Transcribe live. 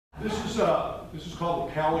This is called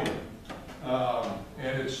the Pallium,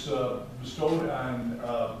 and it's bestowed on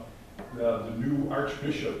the new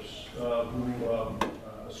archbishops who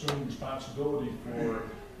assume responsibility for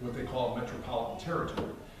what they call metropolitan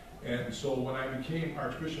territory. And so when I became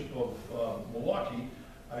Archbishop of Milwaukee,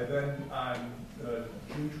 I then on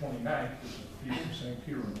June 29th, which is the feast of St.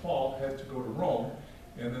 Peter and Paul, had to go to Rome,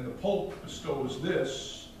 and then the Pope bestows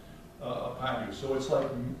this upon you. So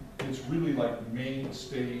it's really like main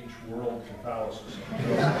stage world Catholicism.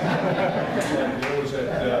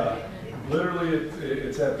 Literally,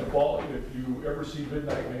 it's at the ball. If you ever see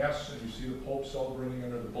Midnight Mass and you see the Pope celebrating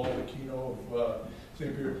under the baldacchino of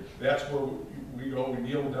St. Peter, that's where we go. We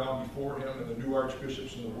kneel down before him, and the new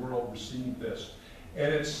archbishops in the world receive this.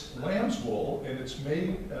 And it's lamb's wool, and it's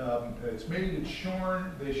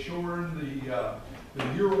shorn. They shorn the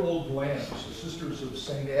year-old lambs, the Sisters of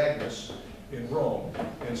St. Agnes in Rome.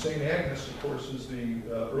 And St. Agnes, of course, is the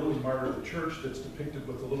early martyr of the church that's depicted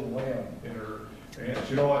with a little lamb in her hands.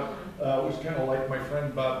 You know what? It was kind of like my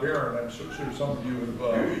friend Bob Barron. I'm sure some of you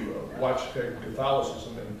have watched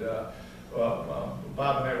Catholicism, and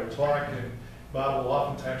Bob and I will talk, and Bob will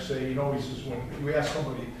oftentimes say, you know, he says, when you ask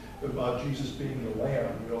somebody about Jesus being the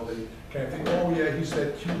lamb, you know, they kind of think, oh yeah, he's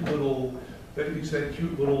that cute little,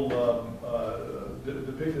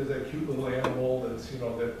 depicted as that cute little animal that's, you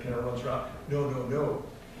know, that kind of runs around. No.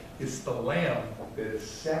 It's the lamb that is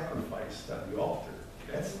sacrificed on the altar.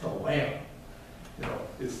 That's the lamb. You know,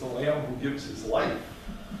 it's the lamb who gives his life.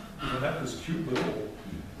 You know, not this cute little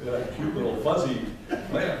fuzzy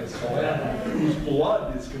lamb. It's the lamb whose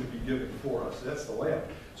blood is going to be given for us. That's the lamb.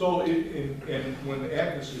 So, and when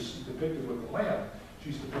Agnes is depicted with the lamb,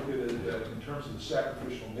 she's depicted in terms of the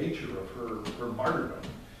sacrificial nature of her martyrdom.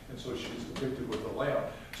 And so she's depicted with the lamb.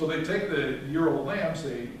 So they take the year-old lambs,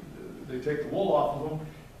 they take the wool off of them,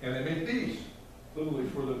 and they make these, literally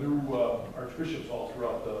for the new archbishops all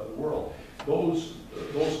throughout the world.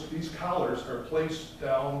 These collars are placed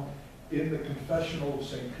down in the confessional of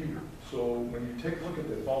St. Peter. So when you take a look at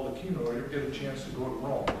the baldacchino, you get a chance to go to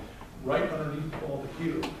Rome. Right underneath the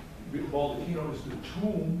baldacchino is the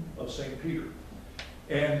tomb of St. Peter.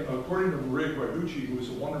 And according to Maria Guarducci, who is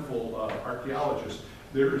a wonderful archaeologist,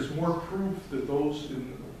 there is more proof that those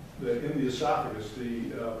in the esophagus is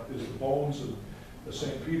the bones of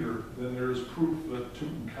St. Peter than there is proof of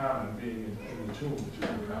Tutankhamun being in the tomb of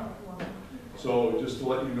Tutankhamun. So just to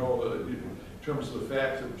let you know, in terms of the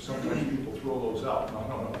fact that sometimes people throw those out.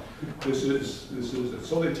 No. This is it.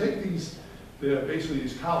 So they take basically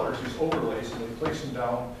these collars, these overlays, and they place them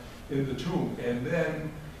down in the tomb. And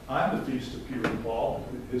then on the feast of Peter and Paul,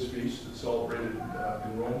 his feast that's celebrated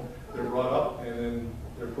in Rome, they're brought up and then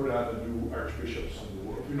they're put on the new archbishops in the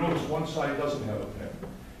world. If you notice, one side doesn't have a pin.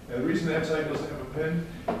 And the reason that side doesn't have a pin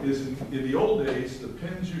is in the old days, the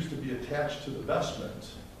pins used to be attached to the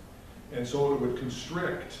vestment, and so it would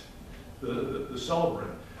constrict the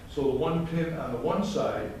celebrant. So the one pin on the one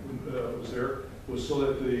side was so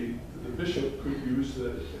that the bishop could use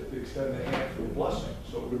extend the hand for the blessing.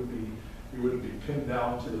 So you wouldn't be pinned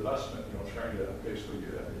down to the vestment, you know, trying to basically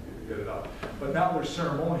get it out. But now they're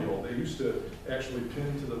ceremonial. They used to actually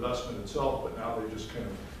pin to the vestment itself, but now they just kind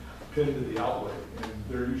of pin to the outlet, and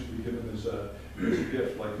they're usually given as a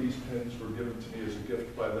gift. Like these pins were given to me as a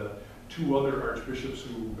gift by the two other archbishops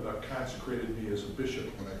who consecrated me as a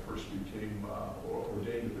bishop when I first became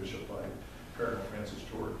ordained a bishop by Cardinal Francis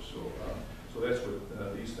George. So that's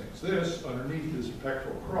what these things. This underneath is a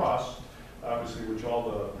pectoral cross, obviously, which all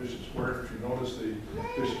the bishops wear. If you notice, the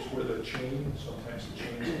bishops wear the chain. Sometimes the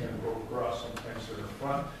chains kind of go across, sometimes they're in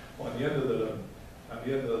front. Well, on the end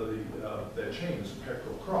of that chain is a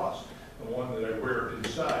pectoral cross. The one that I wear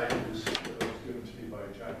inside was given to me by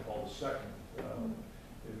John Paul II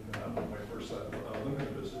in my first Limerick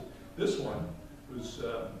visit. This one was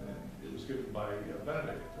given by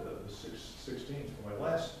Benedict XVI for my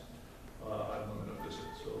last Limerick visit.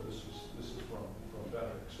 So this is from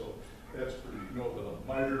Benedict. So that's pretty. You know, the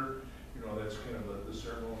mitre. You know, that's kind of the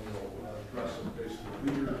ceremonial dress of basically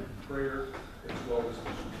leader in prayer, as well as the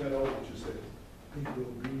zucchetto, which is that pink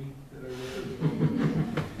little beanie that I wear,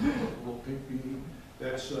 a little pink beanie.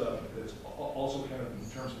 That's also kind of in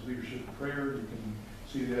terms of leadership and prayer. You can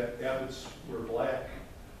see that abbots wear black,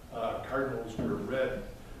 cardinals wear red,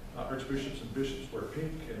 archbishops and bishops wear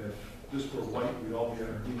pink, and if this were white, we'd all be on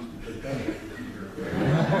our knees because Benedict would be here.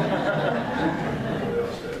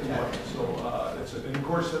 So and of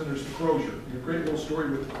course, then there's the crozier. A great little story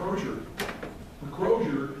with the crozier. The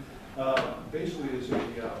crozier basically is the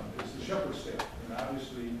shepherd's staff, and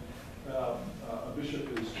obviously a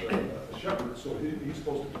bishop is a shepherd, so he's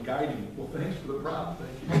supposed to be guiding. Well, thanks for the prop.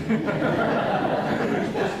 Thank you. He's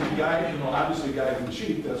supposed to be guide, obviously guiding the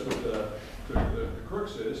sheep, that's what the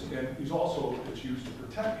crux is, and he's also, it's used to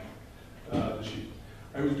protect the sheep.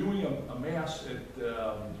 I was doing a mass for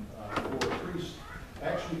a priest,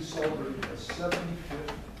 actually celebrating the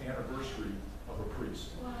 75th anniversary of a priest.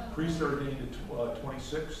 Wow. Priest ordained at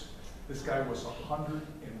 26. This guy was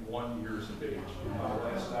 101 years of age.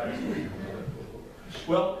 Last time.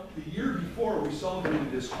 Well, the year before we celebrated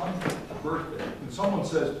his 100th birthday, and someone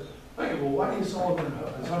says, "Hey, well, why do you celebrate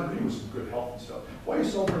his 100th? He was in good health and stuff. Why are you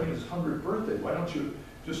celebrating his 100th birthday? Why don't you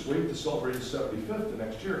just wait to celebrate his 75th the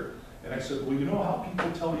next year?" And I said, "Well, you know how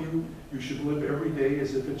people tell you you should live every day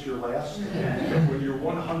as if it's your last? When you're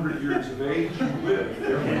 100 years of age, you live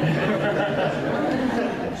every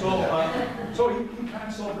day." So he kind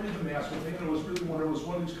of celebrated the Mass with me, and it was really one of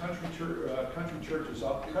these country churches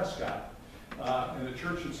out in Prescott. And the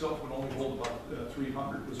church itself would only hold about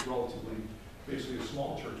 300. It was relatively, basically a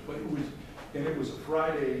small church. But it was a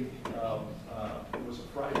Friday. It was a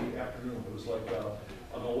Friday afternoon. It was like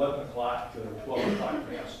an 11 o'clock to 12 o'clock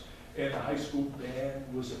Mass. And the high school band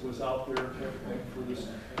was out there and everything for this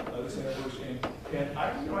anniversary. And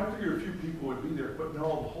I figured a few people would be there, but no,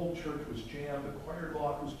 the whole church was jammed. The choir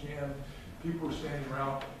loft was jammed. People were standing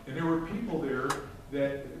around, and there were people there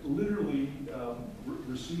that literally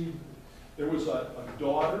received. There was a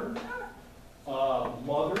daughter, a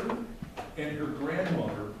mother, and her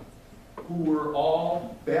grandmother, who were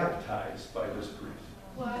all baptized by this priest.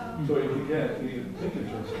 Wow. So again, you can think in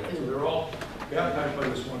terms of that. So they're all baptized by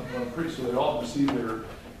this one priest, so they all received their,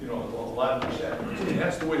 a lot of their sacraments. And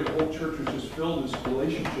that's the way the whole church was just filled, this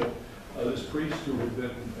relationship, this priest who had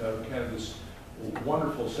been kind of this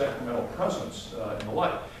wonderful sacramental presence in the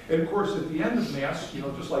life. And of course, at the end of Mass,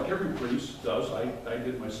 just like every priest does, I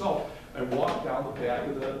did myself, I walked down the back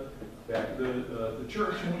of the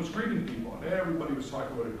church and was greeting people. And everybody was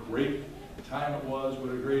talking about a great time it was,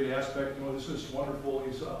 what a great aspect, this is wonderful,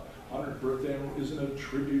 he's 100th birthday, and isn't it a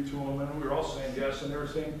tribute to him? And we were all saying yes, and they were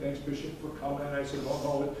saying, "Thanks, Bishop, for coming." And I said, "Oh,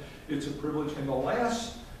 no, it's a privilege." And the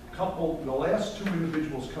last two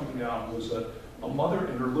individuals coming down was a mother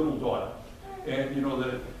and her little daughter. And,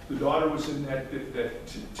 the daughter was in that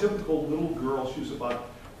typical little girl, she was about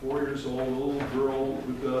 4 years old, a little girl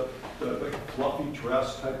with the like fluffy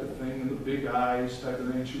dress type of thing and the big eyes type of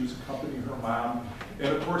thing. She was accompanying her mom.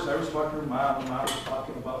 And of course, I was talking to her mom, and mom was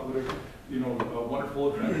talking about what a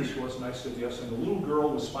wonderful event this was, and I said yes. And the little girl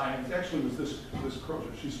was smiling. It actually was this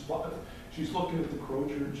crozier. She's looking at the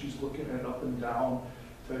crozier, and she's looking at it up and down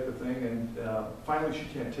type of thing. And finally, she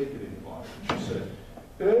can't take it any longer. She said,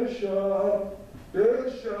 "Bishop,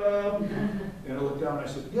 Bishop." And I looked down and I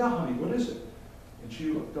said, "Yeah, honey, what is it?" And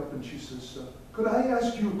she looked up and she says, "Could I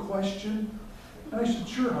ask you a question?" And I said,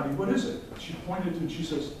 "Sure, honey, what is it?" She pointed and she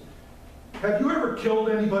says, "Have you ever killed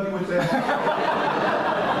anybody with that?"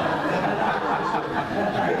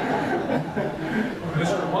 And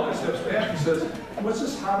as her mother steps back and says, "What's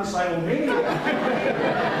this homicidal maniac?"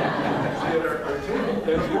 At our table.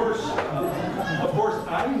 And of course, I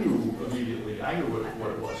knew immediately. I knew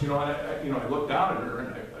what it was. I looked down at her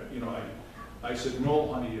and I said, "No,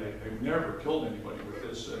 honey, I've never killed anybody with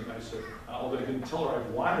this." And I said, although I didn't tell her I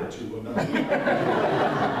wanted to,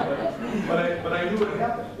 but I knew what had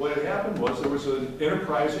happened. What had happened was there was an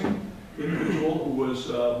enterprising individual who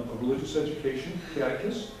was a religious education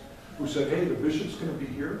catechist who said, "Hey, the bishop's going to be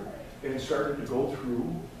here," and started to go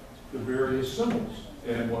through the various symbols.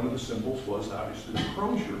 And one of the symbols was obviously the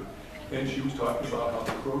crozier. And she was talking about how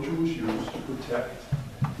the crozier was used to protect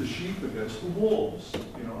the sheep against the wolves, to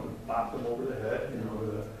bop them over the head,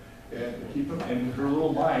 and to keep them. And in her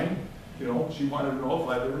little mind, she wanted to know if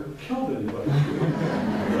I'd ever killed anybody.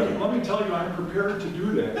 But let me tell you, I'm prepared to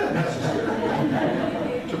do that if necessary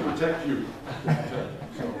to protect you.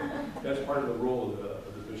 So that's part of the role of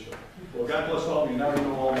the bishop. Well, God bless all of you. Now you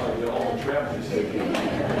know all the travels.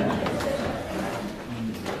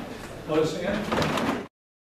 Let us stand.